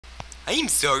I'm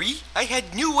sorry, I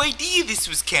had no idea this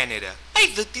was Canada. I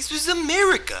thought this was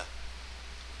America.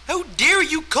 How dare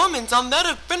you comment on that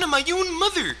in front of my own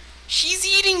mother? She's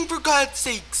eating, for God's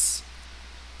sakes.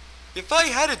 If I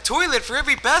had a toilet for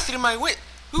every bathroom I went...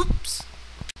 Oops.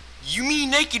 You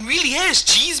mean I can really have a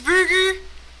cheeseburger?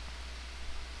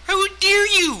 How dare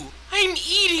you? I'm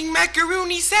eating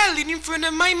macaroni salad in front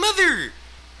of my mother.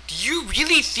 Do you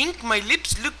really think my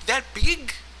lips look that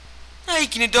big? I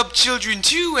can adopt children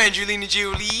too, Angelina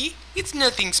Jolie. It's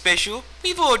nothing special.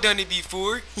 We've all done it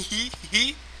before.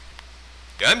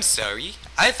 I'm sorry.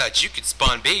 I thought you could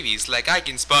spawn babies like I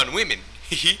can spawn women.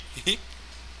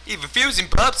 If a frozen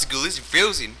popsicle isn't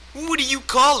frozen, what do you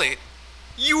call it?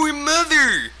 Your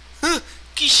mother! Huh,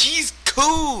 'cause she's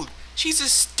cold. She's a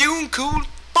stone cold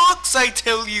fox, I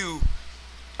tell you.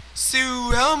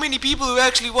 So, how many people are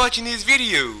actually watching this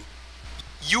video?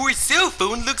 Your cell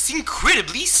phone looks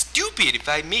incredibly stupid, if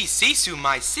I may say so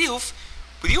myself.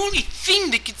 But the only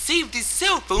thing that could save this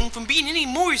cell phone from being any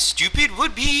more stupid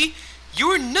would be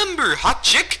your number, hot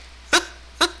chick.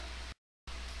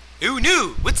 Oh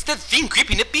no, what's that thing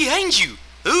creeping up behind you?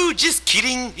 Oh, just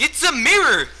kidding, it's a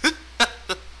mirror.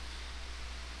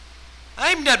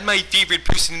 I'm not my favorite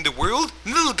person in the world.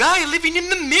 The little guy living in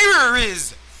the mirror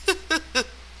is.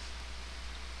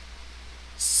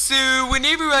 So,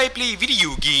 whenever I play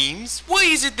video games, why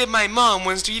is it that my mom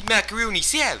wants to eat macaroni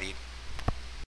salad?